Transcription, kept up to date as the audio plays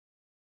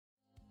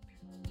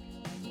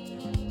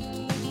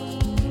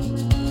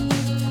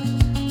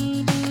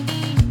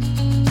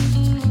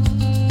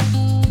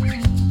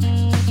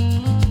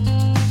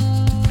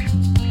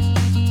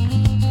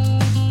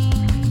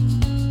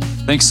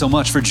Thanks so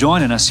much for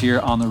joining us here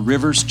on the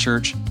Rivers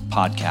Church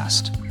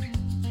podcast.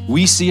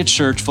 We see a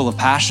church full of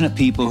passionate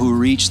people who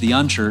reach the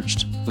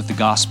unchurched with the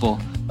gospel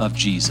of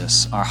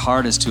Jesus. Our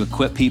heart is to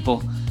equip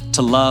people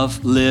to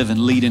love, live,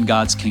 and lead in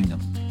God's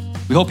kingdom.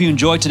 We hope you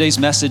enjoyed today's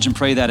message and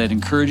pray that it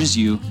encourages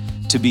you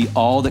to be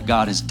all that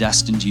God has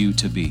destined you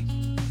to be.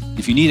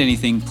 If you need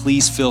anything,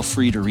 please feel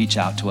free to reach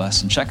out to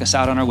us and check us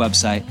out on our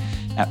website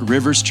at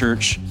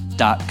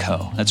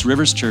riverschurch.co. That's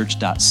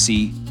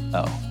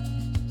riverschurch.co.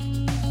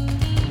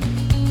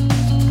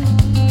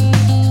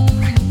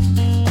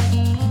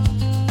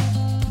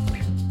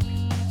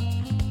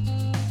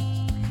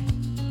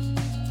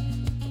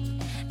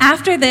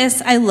 After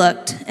this, I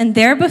looked, and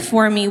there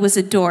before me was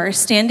a door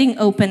standing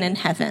open in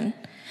heaven.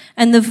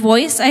 And the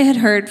voice I had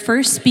heard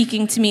first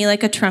speaking to me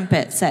like a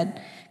trumpet said,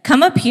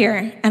 "Come up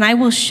here, and I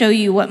will show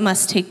you what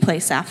must take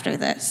place after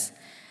this."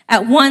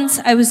 At once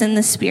I was in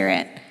the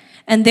Spirit,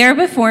 and there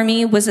before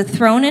me was a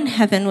throne in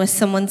heaven with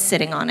someone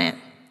sitting on it.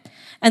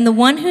 And the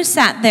one who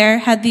sat there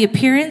had the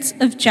appearance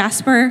of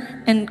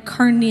jasper and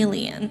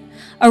carnelian.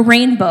 A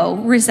rainbow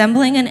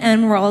resembling an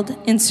emerald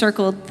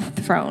encircled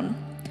the throne.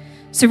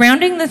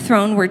 Surrounding the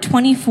throne were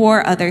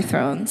 24 other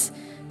thrones.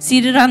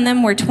 Seated on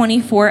them were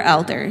 24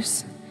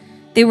 elders.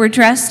 They were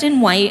dressed in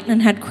white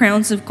and had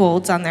crowns of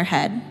gold on their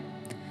head.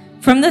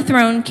 From the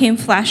throne came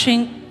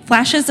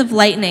flashes of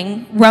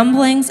lightning,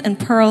 rumblings, and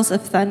pearls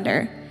of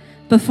thunder.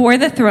 Before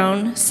the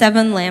throne,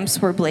 7 lamps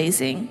were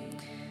blazing.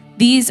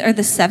 These are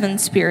the 7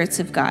 spirits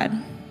of God.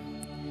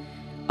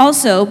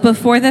 Also,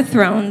 before the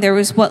throne, there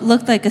was what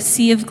looked like a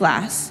sea of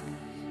glass,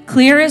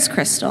 clear as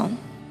crystal.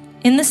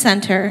 In the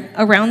center,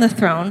 around the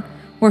throne,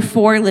 were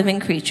 4 living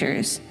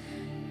creatures,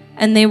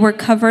 and they were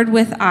covered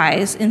with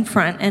eyes in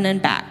front and in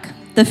back.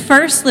 The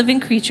first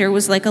living creature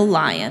was like a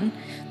lion.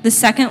 The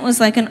second was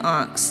like an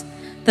ox.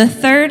 The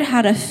third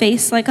had a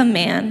face like a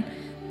man.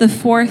 The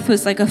fourth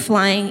was like a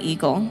flying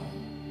eagle.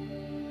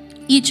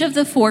 Each of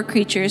the 4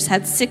 creatures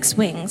had 6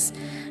 wings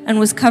and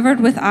was covered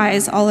with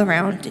eyes all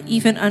around,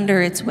 even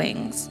under its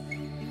wings.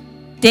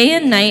 Day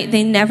and night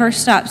they never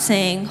stopped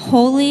saying,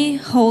 "Holy,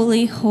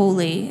 holy,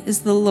 holy is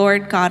the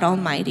Lord God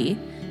Almighty,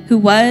 who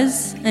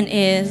was and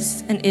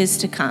is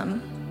to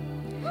come."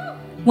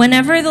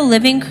 Whenever the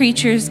living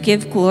creatures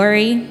give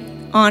glory,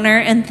 honor,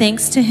 and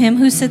thanks to him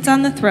who sits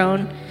on the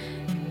throne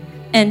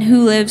and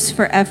who lives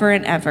forever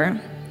and ever,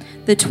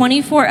 the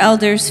 24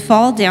 elders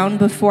fall down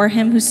before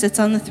him who sits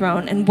on the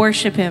throne and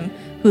worship him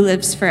who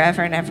lives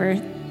forever and ever.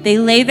 They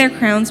lay their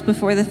crowns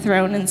before the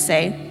throne and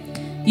say,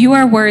 "You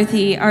are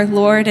worthy, our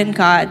Lord and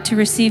God, to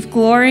receive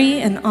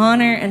glory and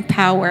honor and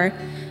power,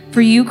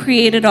 for you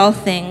created all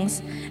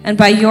things, and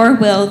by your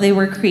will they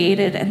were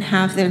created and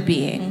have their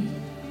being."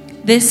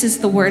 This is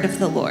the word of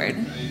the Lord.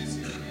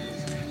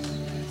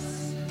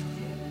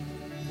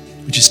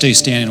 Would you stay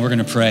standing? We're going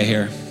to pray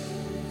here.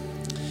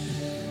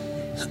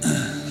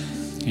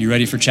 Are you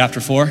ready for chapter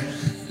 4?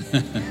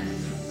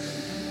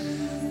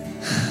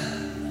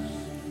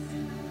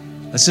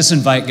 Let's just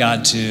invite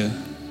God to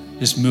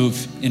just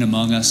move in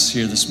among us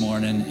here this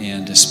morning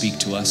and to speak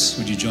to us.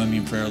 Would you join me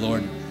in prayer,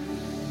 Lord?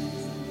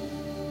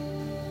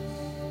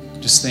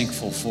 Just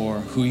thankful for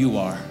who you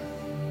are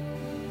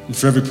and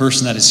for every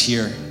person that is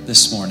here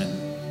this morning.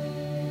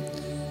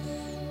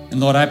 And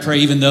Lord, I pray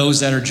even those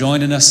that are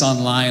joining us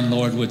online,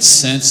 Lord, would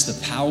sense the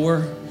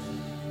power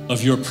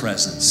of your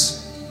presence.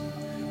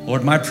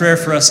 Lord, my prayer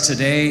for us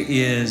today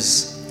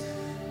is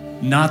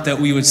not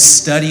that we would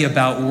study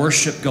about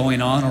worship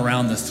going on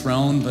around the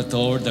throne, but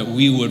Lord, that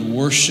we would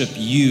worship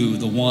you,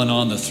 the one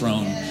on the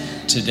throne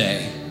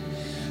today.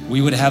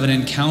 We would have an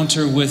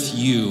encounter with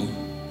you,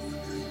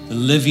 the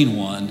living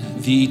one,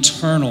 the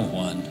eternal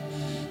one,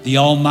 the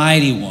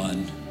almighty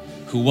one,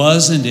 who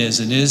was and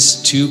is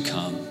to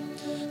come,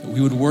 that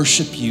we would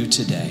worship you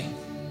today.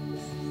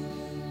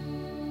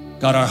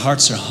 God, our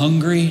hearts are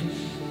hungry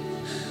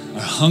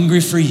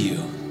for you,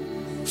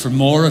 for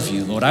more of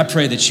you. Lord, I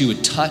pray that you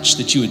would touch,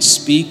 that you would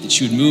speak, that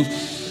you would move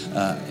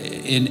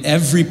in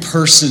every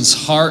person's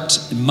heart,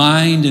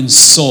 mind, and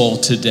soul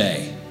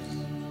today.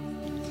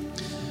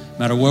 No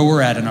matter where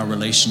we're at in our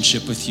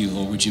relationship with you,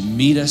 Lord, would you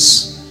meet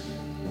us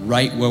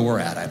right where we're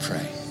at, I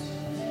pray.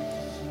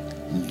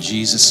 In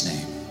Jesus'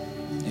 name,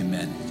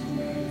 amen.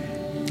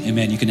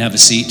 Amen. You can have a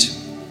seat.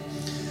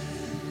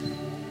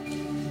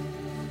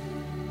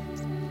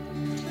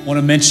 I want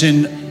to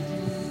mention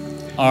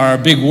our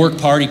big work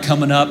party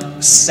coming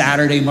up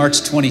Saturday,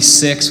 March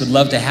 26th. Would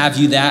love to have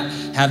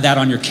that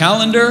on your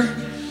calendar.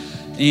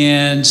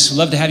 And we'd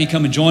love to have you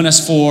come and join us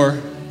for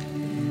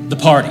the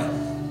party.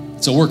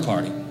 It's a work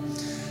party,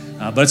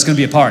 but it's going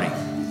to be a party.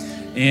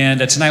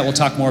 And tonight we'll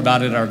talk more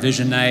about it. Our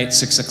Vision Night,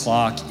 6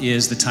 o'clock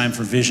is the time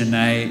for Vision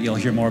Night. You'll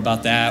hear more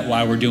about that,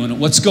 why we're doing it,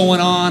 what's going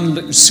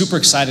on. Super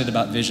excited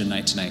about Vision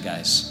Night tonight,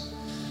 guys.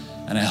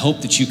 And I hope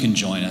that you can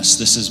join us.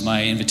 This is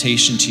my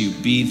invitation to you.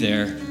 Be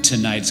there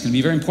tonight. It's going to be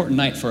a very important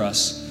night for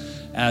us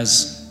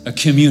as a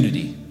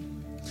community.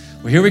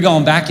 Well, here we're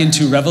going back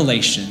into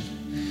Revelation,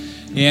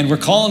 and we're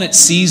calling it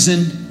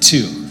Season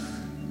 2.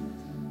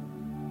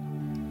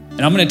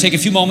 And I'm going to take a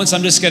few moments.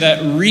 I'm just going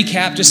to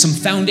recap just some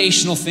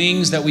foundational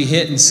things that we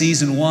hit in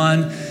season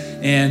 1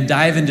 and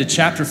dive into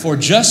chapter 4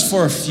 just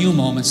for a few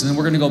moments. And then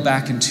we're going to go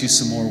back into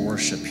some more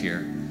worship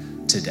here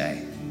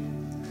today.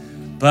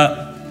 But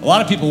a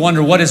lot of people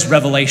wonder, what is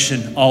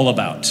Revelation all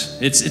about?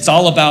 It's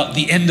all about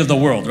the end of the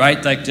world,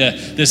 right? Like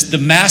the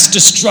mass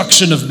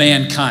destruction of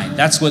mankind.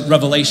 That's what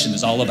Revelation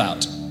is all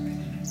about.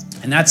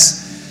 And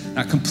that's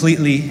not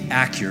completely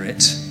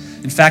accurate.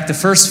 In fact, the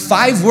first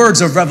 5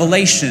 words of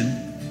Revelation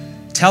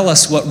tell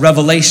us what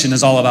revelation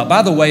is all about.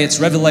 By the way, it's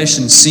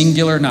revelation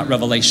singular, not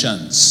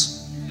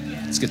revelations.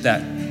 Let's get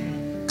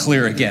that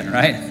clear again,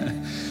 right?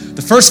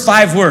 The first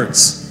 5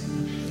 words.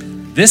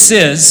 It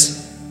says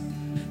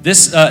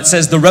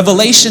the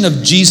revelation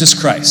of Jesus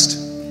Christ.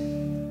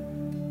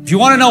 If you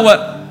want to know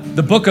what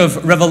the book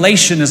of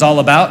Revelation is all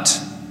about,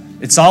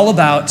 it's all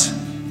about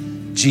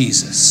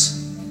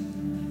Jesus.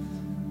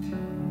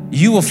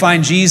 You will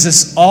find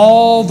Jesus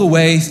all the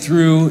way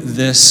through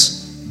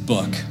this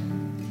book.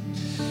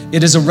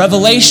 It is a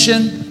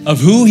revelation of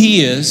who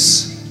he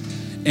is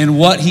and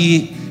what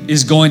he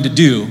is going to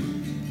do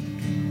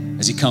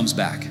as he comes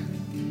back.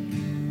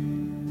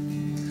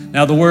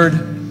 Now, the word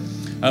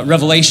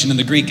revelation in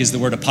the Greek is the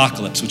word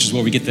apocalypse, which is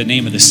where we get the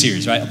name of this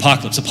series, right?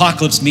 Apocalypse.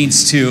 Apocalypse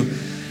means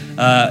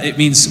it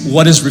means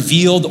what is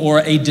revealed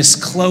or a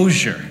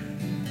disclosure.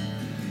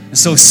 And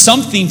so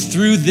something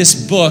through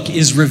this book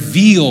is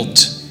revealed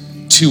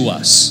to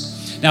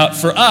us. Now,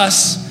 for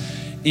us,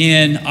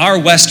 in our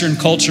Western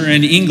culture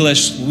in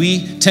English,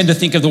 we tend to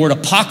think of the word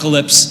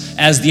apocalypse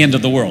as the end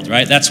of the world,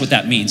 right? That's what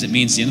that means. It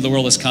means the end of the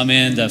world has come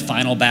in, the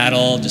final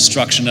battle,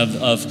 destruction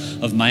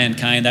of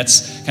mankind.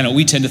 That's kind of what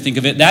we tend to think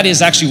of it. That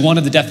is actually one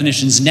of the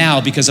definitions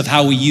now because of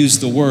how we use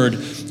the word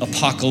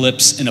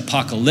apocalypse and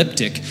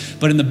apocalyptic.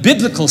 But in the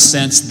biblical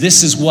sense,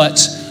 this is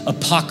what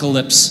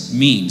apocalypse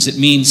means. It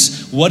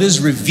means what is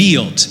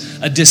revealed,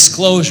 a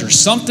disclosure.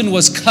 Something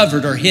was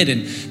covered or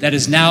hidden that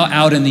is now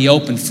out in the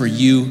open for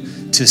you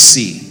to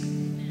see.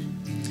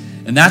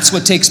 And that's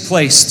what takes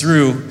place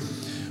through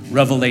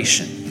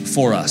Revelation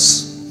for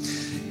us.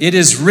 It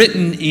is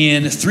written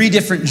in 3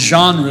 different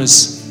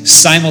genres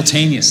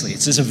simultaneously.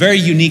 It's a very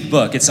unique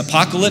book. It's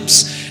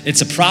apocalypse,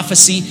 it's a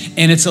prophecy,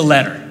 and it's a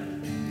letter.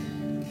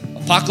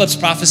 Apocalypse,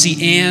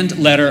 prophecy, and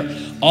letter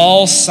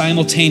all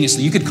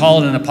simultaneously. You could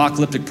call it an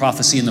apocalyptic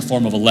prophecy in the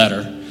form of a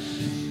letter.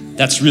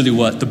 That's really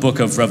what the book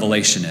of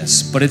Revelation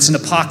is. But it's an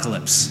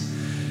apocalypse.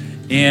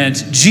 And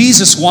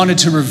Jesus wanted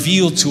to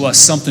reveal to us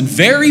something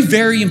very,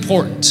 very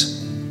important.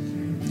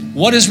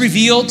 What is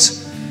revealed?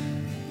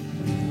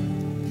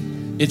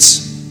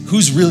 It's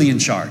who's really in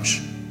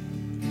charge.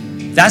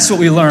 That's what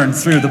we learn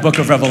through the book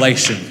of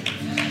Revelation.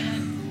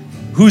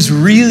 Who's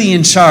really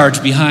in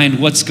charge behind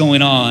what's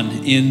going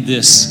on in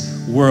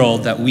this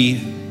world that we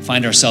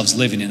find ourselves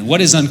living in.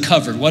 What is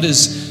uncovered, what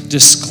is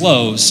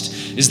disclosed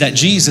is that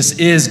Jesus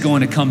is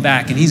going to come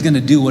back and he's going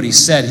to do what he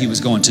said he was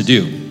going to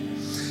do.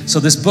 So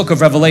this book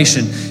of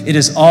Revelation, it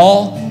is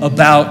all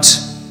about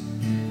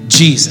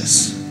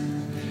Jesus.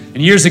 And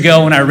years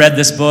ago when I read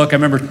this book, I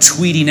remember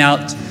tweeting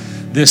out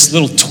this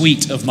little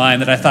tweet of mine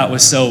that I thought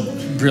was so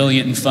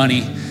brilliant and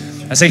funny.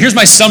 I say, here's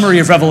my summary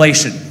of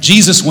Revelation.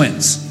 Jesus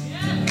wins.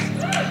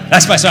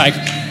 That's my summary.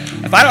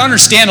 If I don't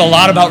understand a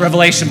lot about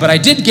Revelation, but I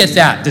did get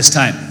that this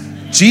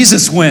time.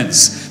 Jesus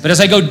wins. But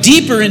as I go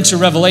deeper into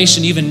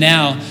Revelation, even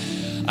now,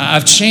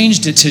 I've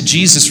changed it to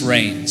Jesus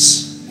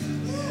reigns.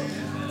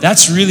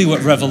 That's really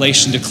what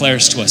Revelation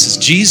declares to us, is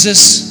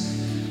Jesus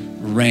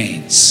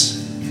reigns.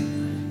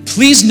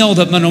 Please know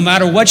that no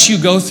matter what you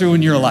go through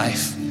in your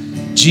life,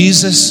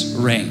 Jesus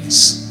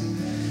reigns.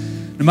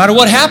 No matter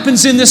what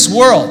happens in this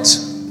world,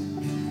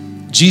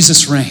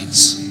 Jesus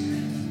reigns.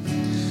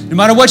 No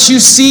matter what you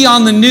see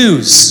on the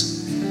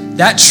news,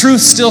 that truth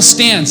still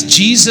stands.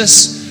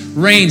 Jesus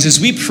reigns. As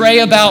we pray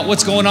about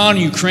what's going on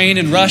in Ukraine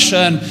and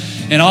Russia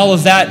and all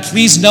of that,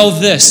 please know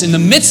this. In the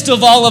midst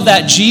of all of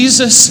that,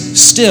 Jesus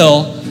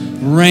still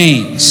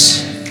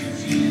reigns.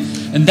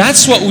 And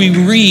that's what we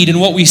read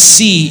and what we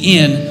see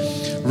in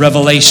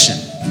Revelation.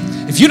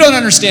 If you don't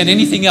understand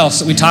anything else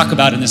that we talk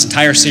about in this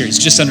entire series,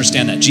 just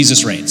understand that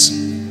Jesus reigns.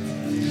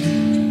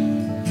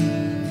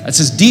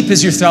 That's as deep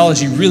as your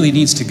theology really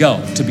needs to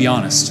go, to be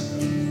honest.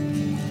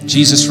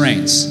 Jesus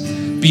reigns.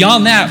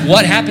 Beyond that,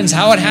 what happens,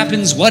 how it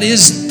happens, what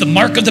is the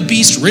mark of the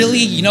beast really?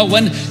 You know,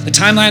 when the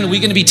timeline, are we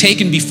going to be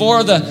taken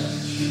before the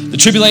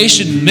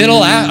tribulation,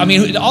 middle,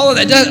 all of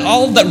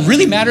that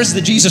really matters is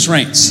that Jesus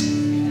reigns.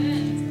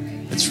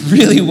 That's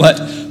really what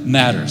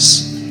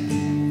matters.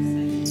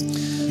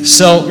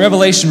 So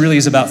Revelation really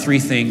is about 3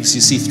 things.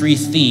 You see 3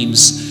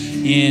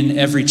 themes in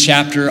every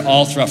chapter,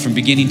 all throughout from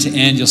beginning to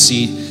end. You'll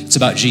see it's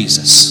about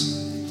Jesus.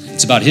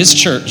 It's about his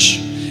church,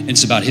 and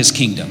it's about his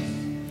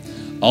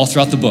kingdom. All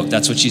throughout the book,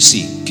 that's what you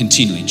see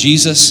continually.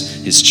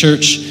 Jesus, his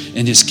church,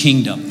 and his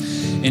kingdom.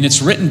 And it's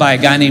written by a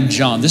guy named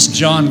John. This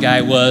John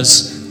guy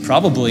was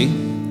probably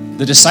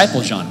the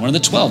disciple John, one of the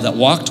 12 that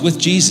walked with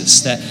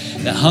Jesus, that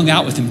hung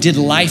out with him, did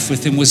life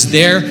with him, was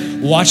there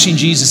watching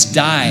Jesus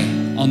die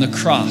on the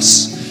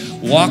cross,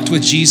 walked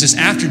with Jesus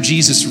after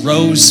Jesus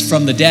rose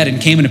from the dead and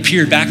came and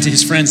appeared back to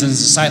his friends and his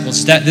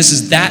disciples. This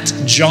is that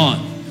John.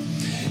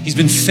 He's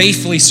been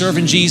faithfully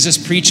serving Jesus,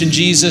 preaching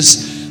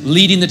Jesus,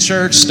 leading the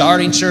church,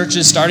 starting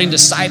churches,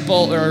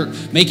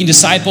 making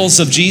disciples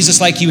of Jesus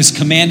like he was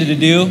commanded to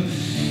do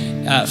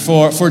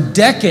for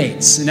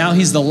decades. And now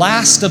he's the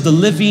last of the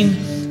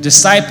living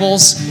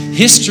disciples.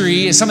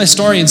 Some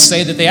historians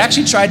say that they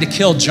actually tried to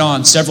kill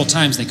John several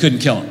times. They couldn't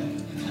kill him.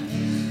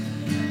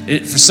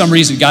 For some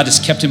reason, God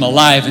just kept him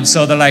alive. And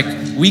so they're like,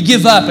 we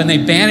give up, and they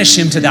banish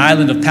him to the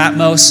island of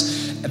Patmos.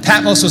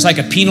 Patmos was like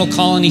a penal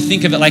colony.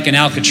 Think of it like an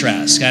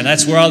Alcatraz.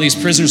 That's where all these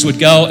prisoners would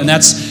go, and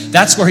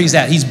that's where he's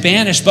at. He's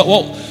banished. But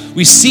what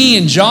we see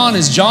in John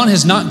is John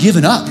has not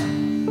given up.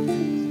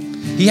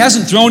 He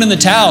hasn't thrown in the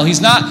towel. He's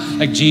not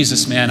like,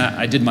 Jesus, man,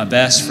 I did my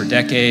best for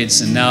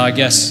decades, and now I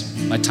guess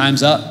my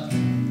time's up.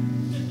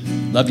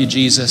 Love you,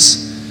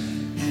 Jesus.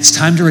 It's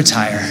time to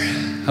retire.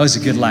 How was a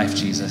good life,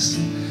 Jesus?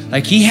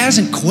 Like, he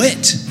hasn't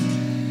quit.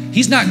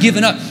 He's not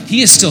given up.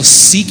 He is still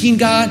seeking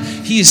God.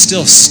 He is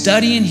still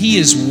studying. He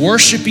is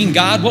worshiping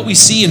God. What we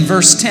see in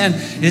verse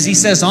 10 is he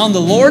says, on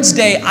the Lord's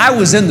day, I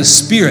was in the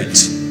Spirit.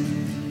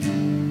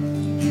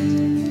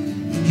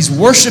 He's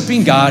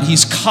worshiping God.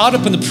 He's caught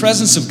up in the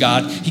presence of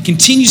God. He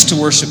continues to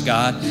worship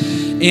God.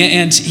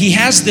 And he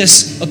has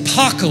this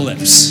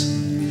apocalypse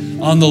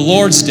on the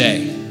Lord's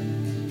day.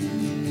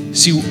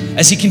 See,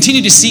 as he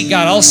continued to seek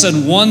God, all of a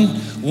sudden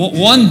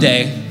one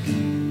day,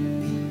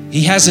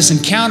 he has this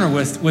encounter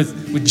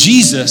with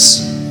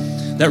Jesus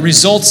that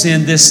results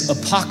in this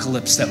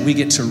apocalypse that we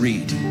get to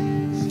read.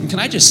 And can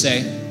I just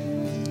say,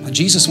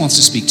 Jesus wants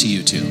to speak to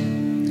you too.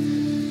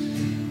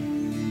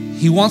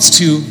 He wants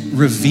to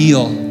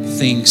reveal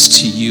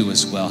things to you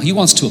as well. He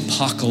wants to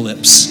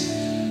apocalypse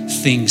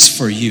things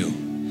for you.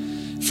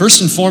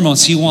 First and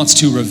foremost, he wants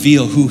to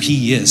reveal who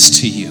he is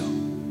to you.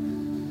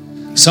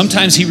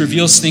 Sometimes he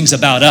reveals things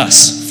about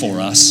us for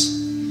us,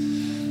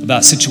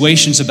 about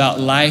situations, about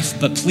life,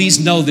 but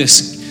please know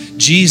this,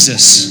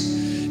 Jesus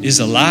is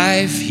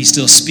alive, he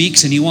still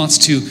speaks, and he wants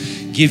to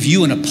give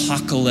you an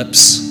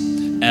apocalypse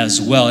as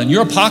well. And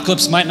your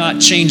apocalypse might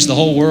not change the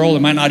whole world,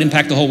 it might not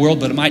impact the whole world,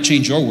 but it might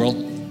change your world.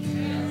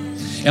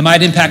 It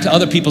might impact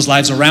other people's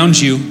lives around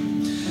you.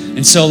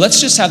 And so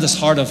let's just have this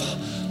heart of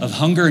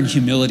hunger and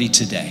humility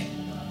today.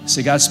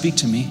 Say, God, speak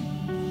to me.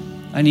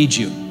 I need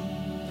you.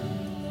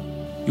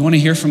 You want to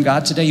hear from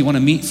God today? You want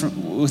to meet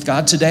with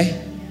God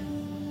today?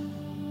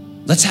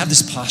 Let's have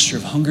this posture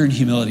of hunger and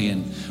humility,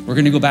 and we're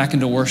going to go back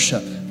into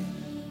worship,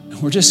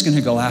 and we're just going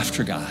to go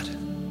after God.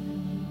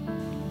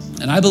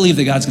 And I believe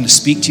that God's going to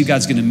speak to you,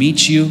 God's going to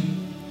meet you,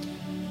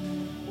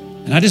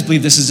 and I just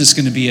believe this is just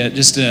going to be a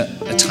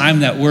time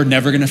that we're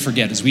never going to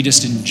forget as we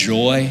just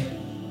enjoy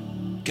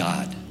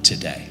God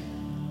today.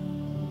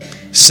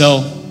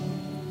 So,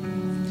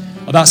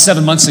 about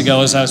 7 months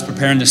ago, as I was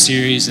preparing the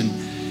series and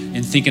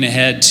thinking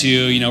ahead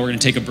to, we're going to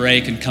take a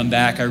break and come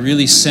back, I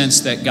really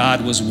sensed that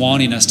God was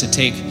wanting us to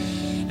take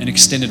an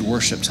extended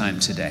worship time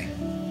today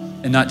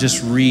and not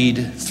just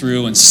read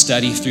through and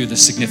study through the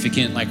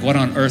significant, like what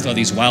on earth are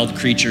these wild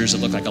creatures that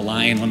look like a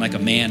lion, one like a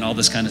man, all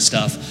this kind of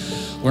stuff.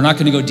 We're not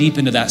going to go deep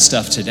into that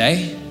stuff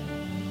today.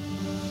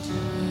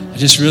 I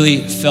just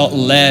really felt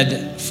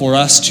led for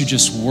us to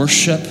just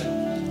worship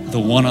the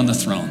one on the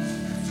throne.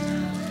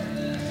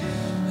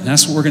 And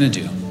that's what we're going to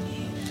do.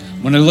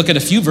 I'm going to look at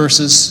a few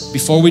verses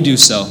before we do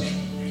so.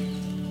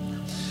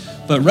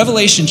 But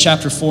Revelation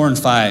chapter 4 and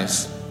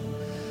 5,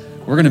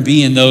 we're going to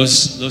be in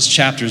those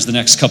chapters the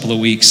next couple of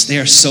weeks. They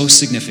are so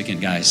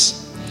significant,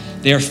 guys.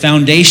 They are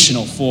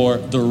foundational for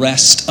the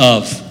rest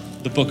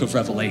of the book of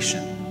Revelation.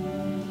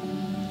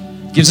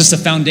 It gives us a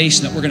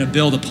foundation that we're going to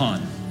build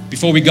upon.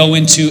 Before we go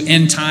into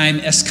end-time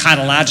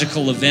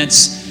eschatological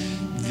events,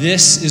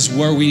 this is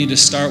where we need to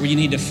start.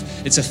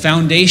 It's a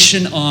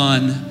foundation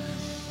on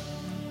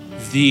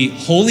the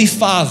Holy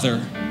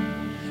Father,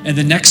 and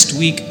the next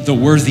week, the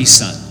worthy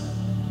Son.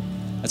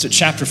 That's what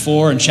chapter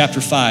 4 and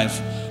chapter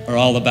 5 are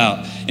all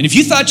about. And if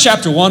you thought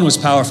chapter 1 was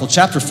powerful,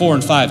 chapter 4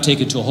 and 5 take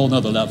it to a whole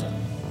nother level.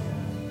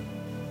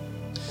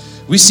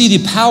 We see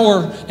the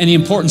power and the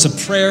importance of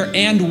prayer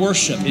and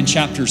worship in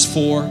chapters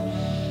 4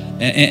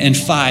 and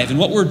 5. And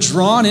what we're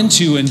drawn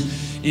into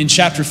in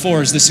chapter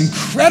 4 is this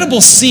incredible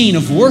scene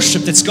of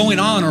worship that's going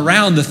on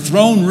around the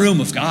throne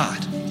room of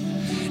God.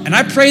 And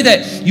I pray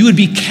that you would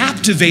be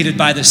captivated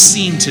by the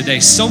scene today,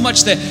 so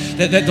much that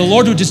the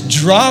Lord would just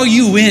draw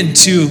you in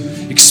to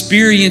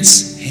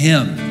experience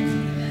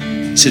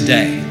Him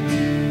today.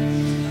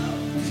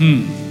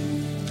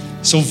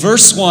 So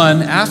verse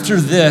 1, after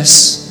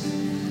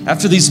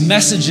these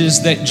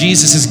messages that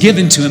Jesus has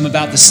given to him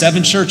about the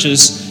 7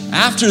 churches,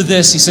 after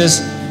this he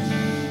says,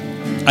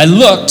 I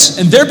looked,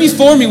 and there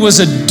before me was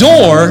a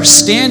door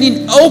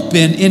standing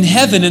open in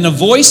heaven, and a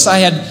voice I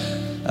had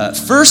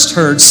first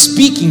heard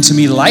speaking to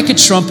me like a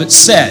trumpet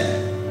said,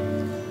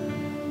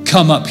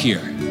 come up here,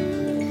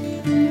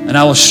 and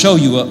I will show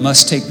you what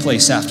must take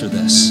place after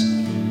this.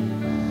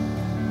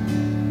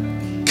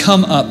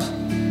 Come up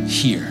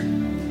here.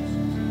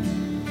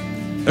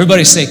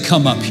 Everybody say,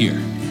 come up here.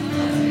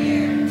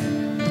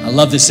 I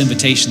love this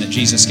invitation that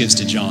Jesus gives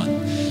to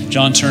John.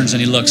 John turns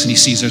and he looks and he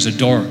sees there's a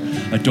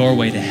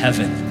doorway to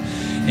heaven.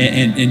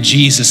 And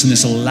Jesus, in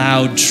this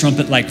loud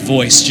trumpet-like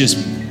voice, just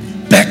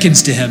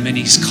beckons to him and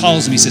he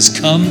calls him. He says,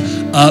 come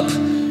up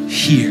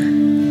here.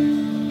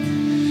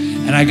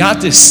 And I got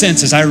this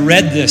sense as I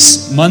read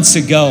this months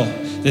ago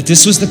that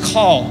this was the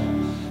call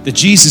that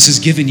Jesus has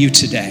given you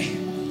today.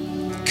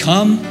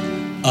 Come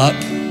up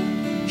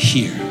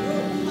here.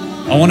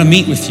 I want to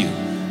meet with you.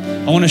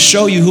 I want to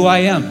show you who I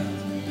am.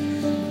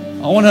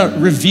 I want to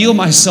reveal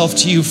myself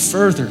to you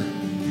further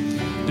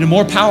in a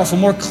more powerful,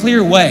 more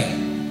clear way.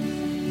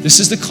 This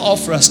is the call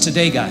for us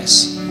today,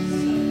 guys.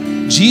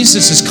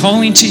 Jesus is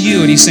calling to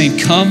you and he's saying,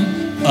 come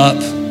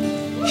up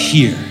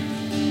here.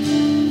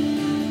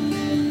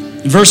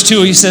 In verse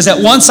 2, he says,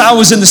 at once I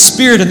was in the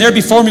Spirit, and there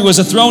before me was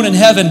a throne in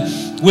heaven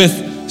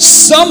with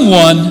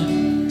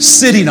someone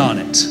sitting on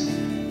it.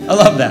 I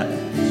love that.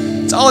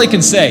 That's all he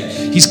can say.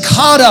 He's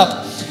caught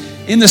up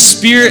in the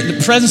Spirit,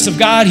 the presence of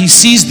God. He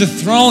sees the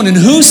throne, and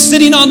who's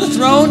sitting on the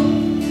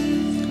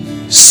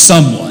throne?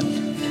 Someone.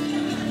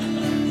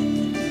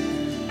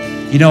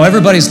 You know,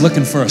 everybody's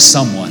looking for a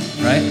someone,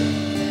 right?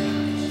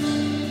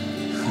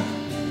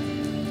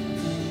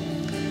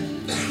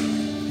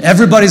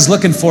 Everybody's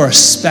looking for a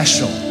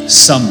special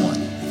someone.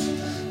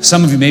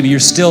 Some of you, maybe you're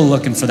still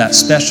looking for that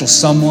special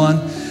someone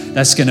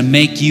that's going to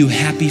make you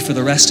happy for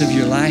the rest of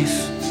your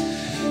life.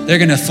 They're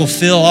going to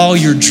fulfill all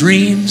your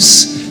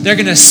dreams. They're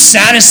going to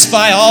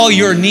satisfy all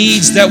your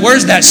needs.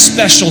 Where's that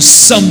special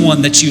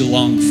someone that you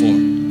long for?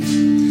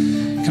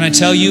 Can I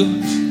tell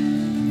you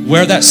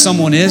where that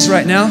someone is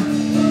right now?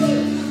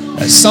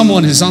 That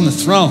someone is on the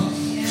throne.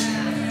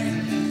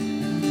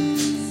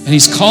 And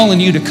he's calling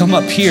you to come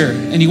up here,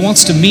 and he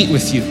wants to meet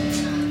with you.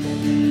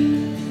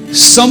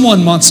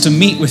 Someone wants to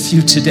meet with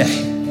you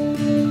today.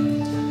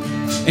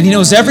 And he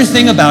knows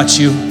everything about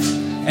you,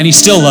 and he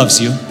still loves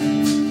you.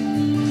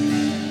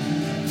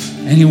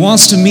 And he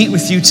wants to meet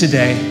with you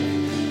today,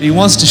 and he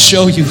wants to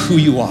show you who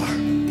you are.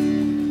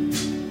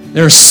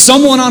 There's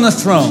someone on the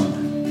throne,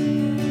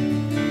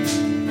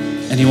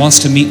 and he wants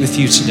to meet with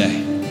you today.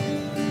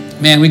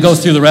 Man, we go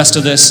through the rest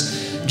of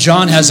this.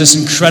 John has this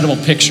incredible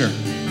picture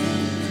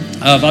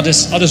of, I'll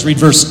just read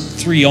verse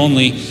 3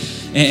 only.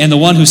 And the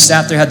one who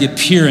sat there had the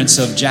appearance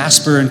of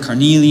jasper and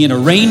carnelian, a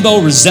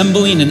rainbow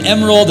resembling an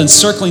emerald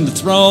encircling the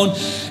throne.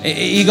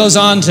 He goes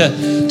on to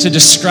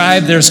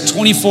describe there's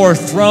 24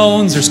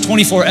 thrones, there's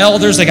 24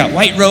 elders, they got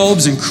white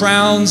robes and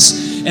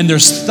crowns, and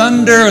there's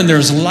thunder and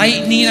there's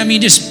lightning. I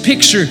mean, just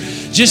picture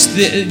just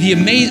the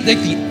amazing, like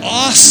the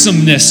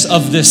awesomeness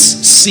of this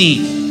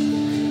scene.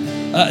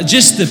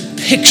 Just the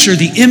picture,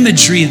 the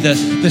imagery,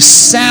 the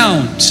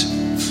sound.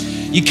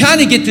 You kind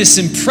of get this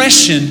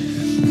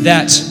impression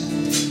that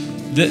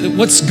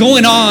what's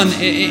going on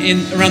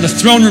around the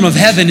throne room of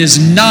heaven is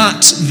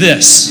not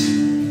this.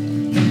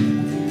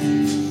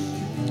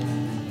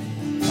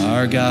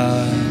 Our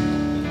God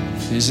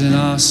is an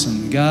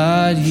awesome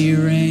God. He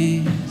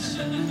reigns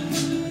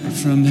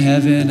from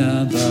heaven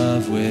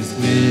above with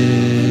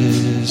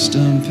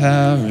wisdom,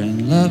 power,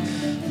 and love.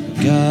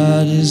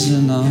 God is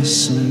an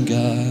awesome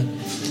God.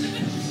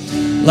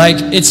 Like,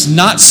 it's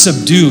not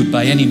subdued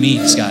by any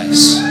means,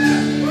 guys.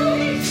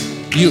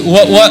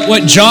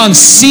 What John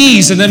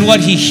sees and then what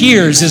he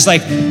hears is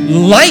like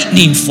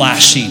lightning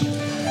flashing,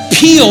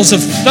 peals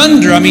of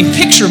thunder. I mean,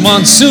 picture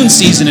monsoon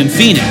season in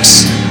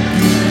Phoenix.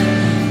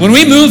 When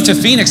we moved to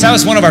Phoenix, that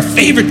was one of our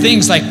favorite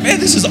things. Like, man,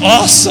 this is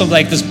awesome.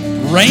 Like this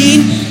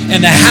rain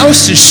and the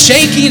house is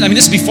shaking. I mean,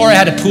 this is before I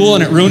had a pool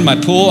and it ruined my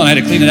pool and I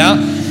had to clean it out.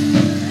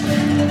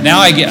 Now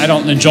I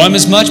don't enjoy them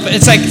as much, but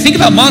it's like, think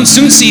about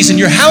monsoon season.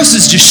 Your house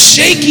is just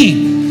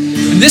shaking.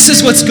 And this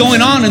is what's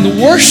going on in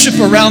the worship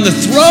around the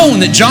throne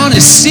that John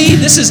is seeing.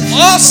 This is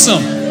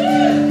awesome.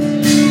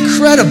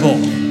 Incredible.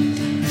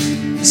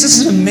 This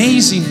is an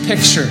amazing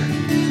picture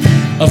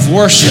of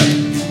worship.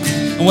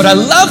 And what I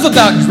love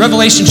about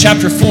Revelation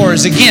chapter 4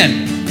 is,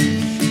 again,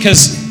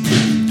 because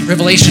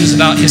Revelation is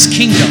about his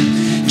kingdom.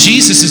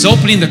 Jesus is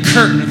opening the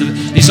curtain,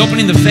 he's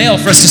opening the veil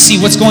for us to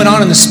see what's going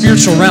on in the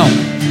spiritual realm.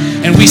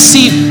 And we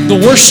see the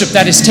worship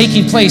that is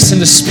taking place in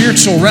the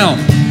spiritual realm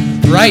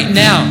right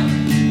now.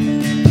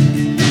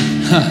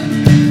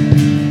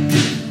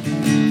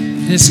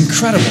 And it's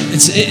incredible.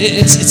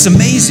 It's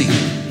amazing.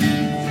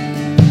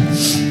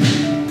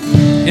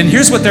 And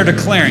here's what they're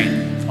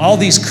declaring. All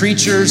these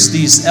creatures,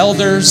 these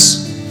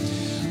elders,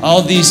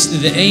 all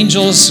the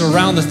angels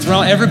around the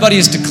throne, everybody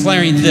is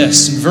declaring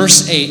this. In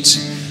verse 8,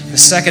 the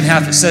second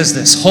half, it says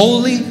this: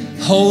 Holy,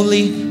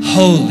 holy,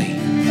 holy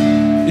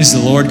is the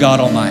Lord God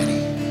Almighty.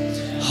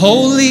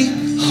 Holy,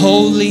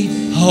 holy,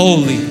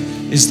 holy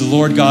is the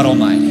Lord God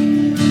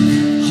Almighty.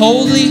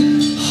 Holy,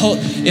 holy.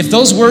 If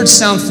those words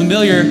sound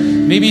familiar,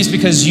 maybe it's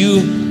because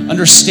you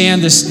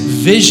understand this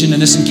vision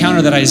and this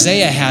encounter that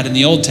Isaiah had in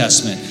the Old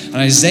Testament. In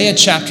Isaiah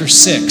chapter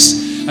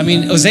 6. I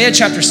mean, Isaiah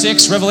chapter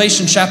 6,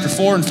 Revelation chapter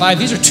 4 and 5,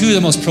 these are two of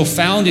the most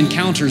profound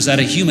encounters that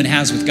a human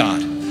has with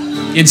God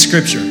in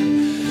Scripture.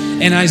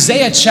 In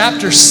Isaiah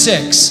chapter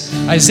 6,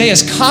 Isaiah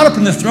is caught up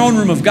in the throne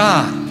room of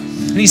God.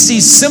 and he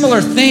sees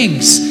similar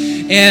things,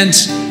 and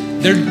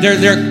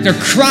they're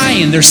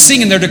crying, they're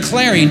singing, they're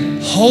declaring,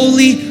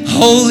 holy,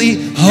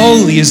 holy,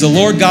 holy is the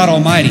Lord God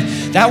Almighty.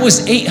 That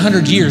was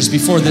 800 years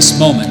before this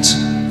moment.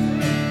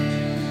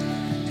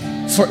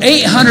 For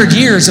 800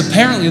 years,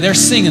 apparently, they're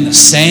singing the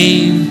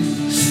same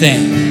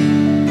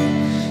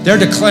thing. They're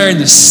declaring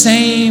the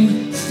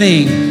same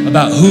thing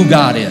about who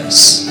God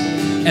is,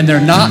 and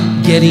they're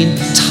not getting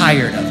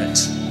tired of it.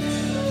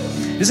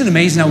 Isn't it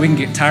amazing how we can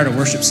get tired of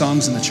worship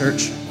songs in the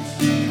church?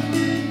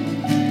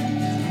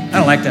 I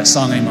don't like that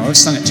song anymore. We've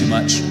sung it too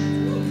much.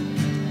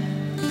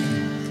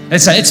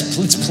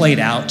 It's played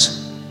out.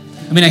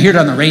 I mean, I hear it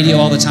on the radio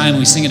all the time.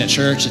 We sing it at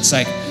church. It's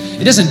like,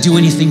 it doesn't do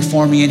anything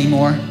for me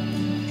anymore.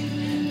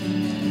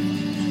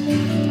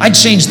 I'd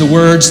change the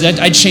words.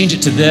 I'd change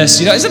it to this.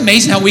 You know, it's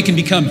amazing how we can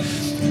become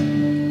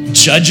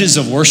judges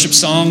of worship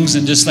songs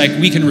and just like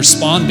we can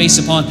respond based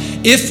upon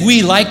if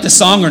we like the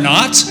song or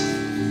not.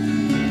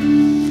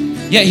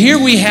 Yet here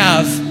we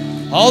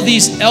have all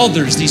these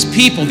elders, these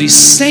people, these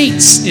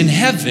saints in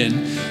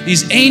heaven,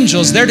 these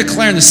angels, they're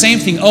declaring the same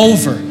thing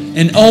over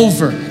and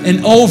over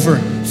and over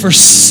for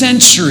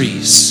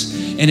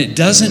centuries. And it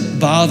doesn't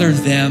bother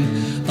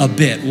them a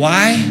bit.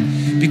 Why?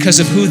 Because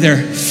of who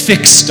they're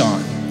fixed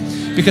on.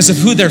 Because of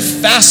who they're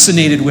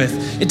fascinated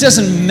with. It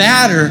doesn't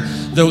matter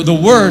the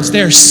words.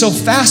 They're so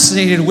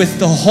fascinated with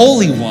the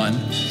Holy One,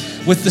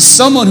 with the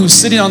someone who's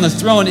sitting on the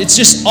throne. It's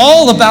just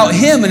all about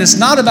him, and it's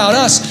not about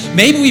us.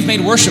 Maybe we've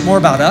made worship more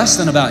about us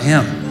than about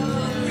him.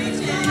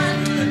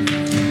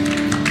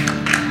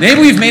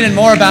 Maybe we've made it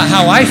more about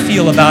how I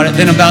feel about it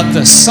than about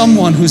the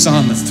someone who's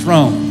on the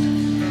throne.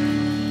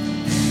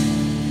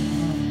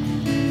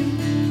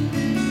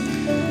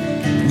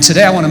 And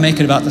today I want to make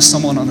it about the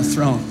someone on the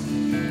throne.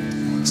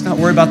 Let's not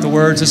worry about the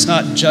words. Let's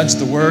not judge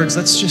the words.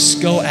 Let's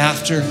just go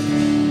after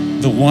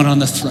the one on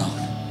the throne.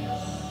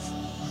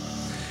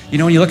 You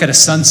know, when you look at a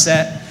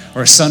sunset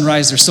or a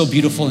sunrise, they're so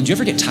beautiful. And do you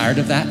ever get tired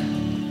of that?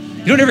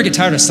 You don't ever get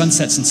tired of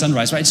sunsets and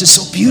sunrise, right? It's just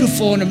so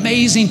beautiful and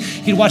amazing.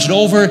 You can watch it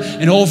over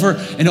and over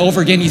and over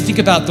again. You think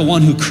about the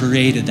one who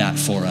created that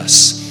for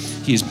us.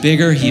 He is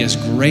bigger. He is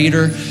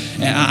greater.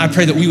 And I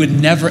pray that we would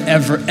never,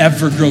 ever,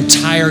 ever grow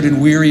tired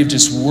and weary of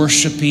just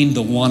worshiping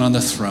the one on the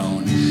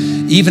throne.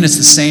 Even it's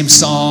the same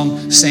song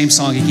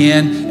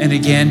again and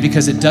again,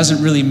 because it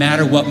doesn't really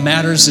matter. What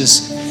matters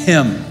is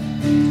him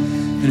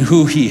and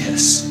who he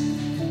is.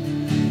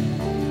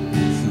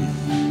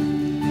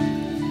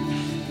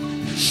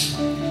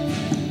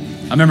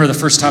 I remember the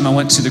first time I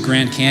went to the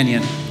Grand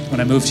Canyon when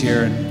I moved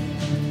here, and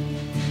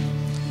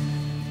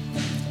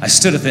I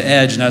stood at the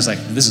edge and I was like,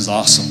 this is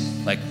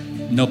awesome. Like,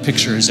 no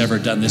picture has ever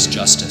done this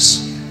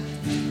justice.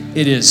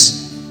 It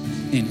is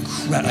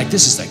incredible. Like,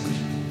 this is like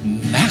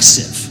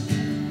massive.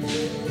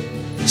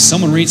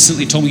 Someone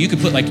recently told me you could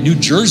put like New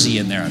Jersey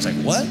in there. I was like,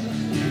 what?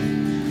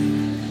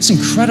 It's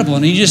incredible.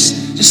 And you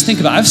just think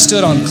about it. I've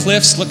stood on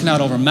cliffs looking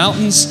out over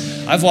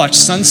mountains. I've watched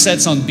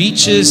sunsets on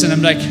beaches, and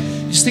I'm like,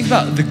 just think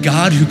about the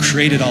God who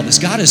created all this.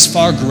 God is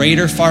far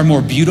greater, far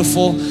more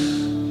beautiful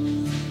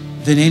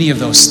than any of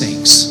those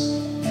things.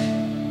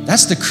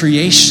 That's the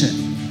creation.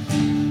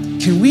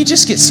 Can we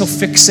just get so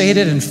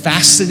fixated and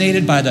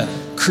fascinated by the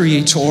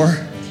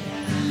Creator?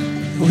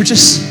 We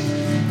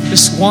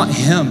just want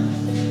him.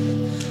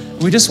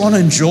 We just want to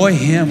enjoy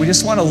him. We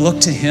just want to look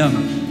to him.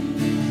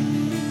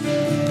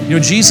 You know,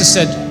 Jesus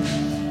said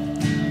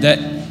that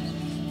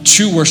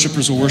true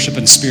worshipers will worship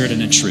in spirit and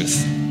in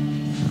truth.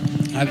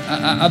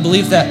 I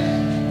believe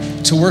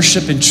that to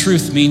worship in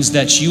truth means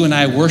that you and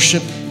I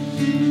worship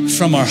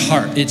from our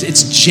heart.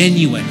 It's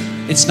genuine.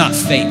 It's not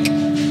fake.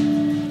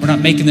 We're not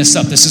making this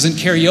up. This isn't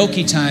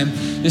karaoke time.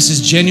 This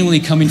is genuinely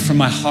coming from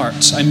my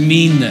heart. I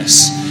mean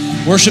this.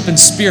 Worship in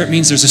spirit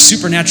means there's a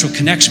supernatural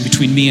connection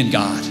between me and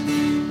God.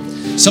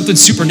 Something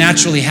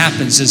supernaturally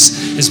happens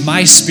as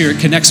my spirit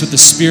connects with the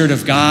Spirit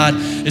of God.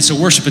 It's a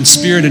worship in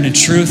spirit and in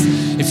truth.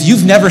 If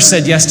you've never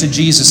said yes to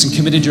Jesus and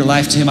committed your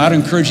life to him, I'd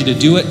encourage you to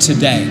do it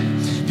today,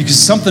 because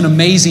something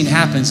amazing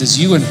happens as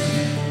you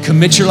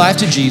commit your life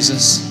to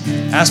Jesus,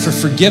 ask for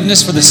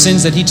forgiveness for the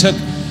sins that he took,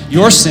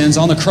 your sins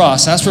on the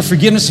cross. Ask for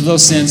forgiveness of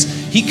those sins.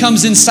 He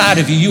comes inside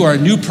of you. You are a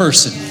new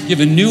person. You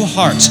have a new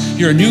heart.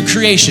 You're a new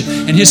creation.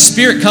 And his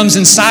spirit comes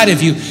inside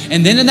of you.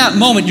 And then in that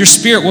moment, your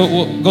spirit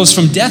goes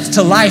from death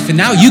to life. And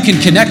now you can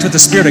connect with the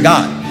Spirit of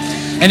God.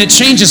 And it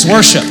changes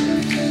worship.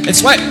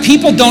 It's why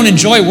people don't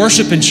enjoy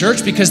worship in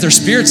church, because their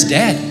spirit's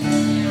dead.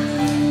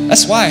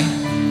 That's why.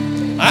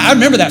 I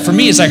remember that for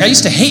me. It's like I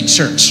used to hate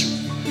church.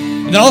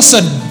 And then all of a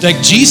sudden,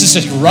 like Jesus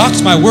just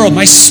rocked my world.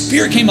 My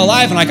spirit came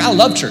alive, and like, I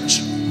love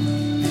church.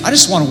 I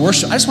just want to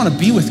worship. I just want to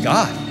be with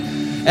God.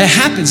 And it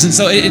happens. And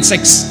so it's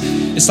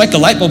like the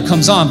light bulb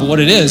comes on, but what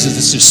it is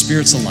it's just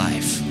spirit's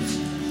alive.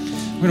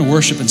 We're going to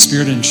worship in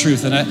spirit and in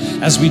truth. And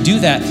as we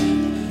do that,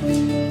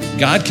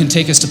 God can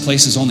take us to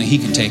places only he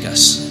can take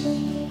us.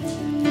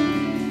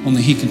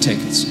 Only he can take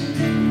us.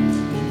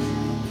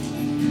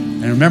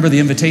 And remember, the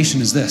invitation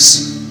is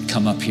this: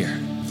 come up here.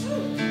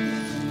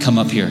 Come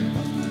up here.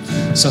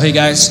 So hey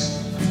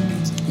guys,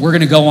 we're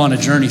going to go on a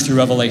journey through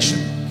Revelation.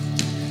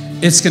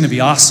 It's going to be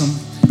awesome.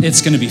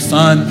 It's going to be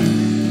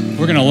fun.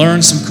 We're going to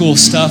learn some cool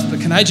stuff. But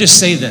can I just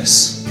say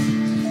this?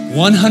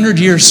 100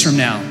 years from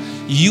now,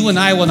 you and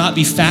I will not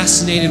be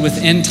fascinated with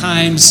end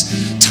times,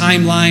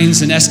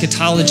 timelines, and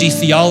eschatology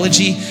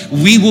theology.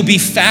 We will be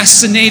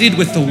fascinated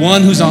with the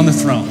one who's on the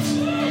throne.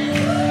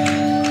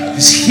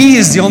 Because he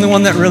is the only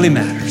one that really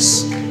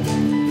matters.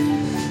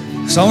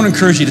 So I want to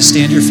encourage you to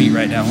stand to your feet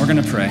right now. We're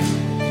going to pray.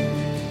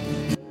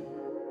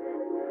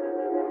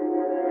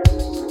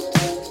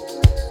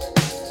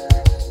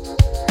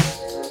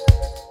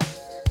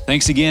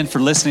 Thanks again for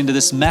listening to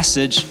this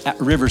message at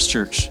Rivers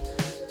Church.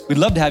 We'd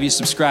love to have you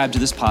subscribe to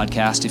this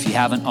podcast if you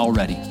haven't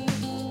already.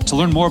 To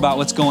learn more about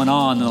what's going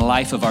on in the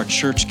life of our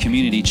church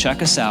community,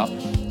 check us out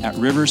at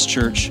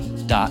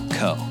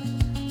riverschurch.co.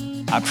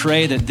 I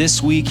pray that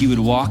this week you would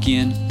walk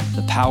in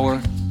the power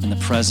and the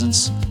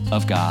presence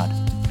of God.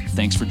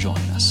 Thanks for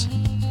joining us.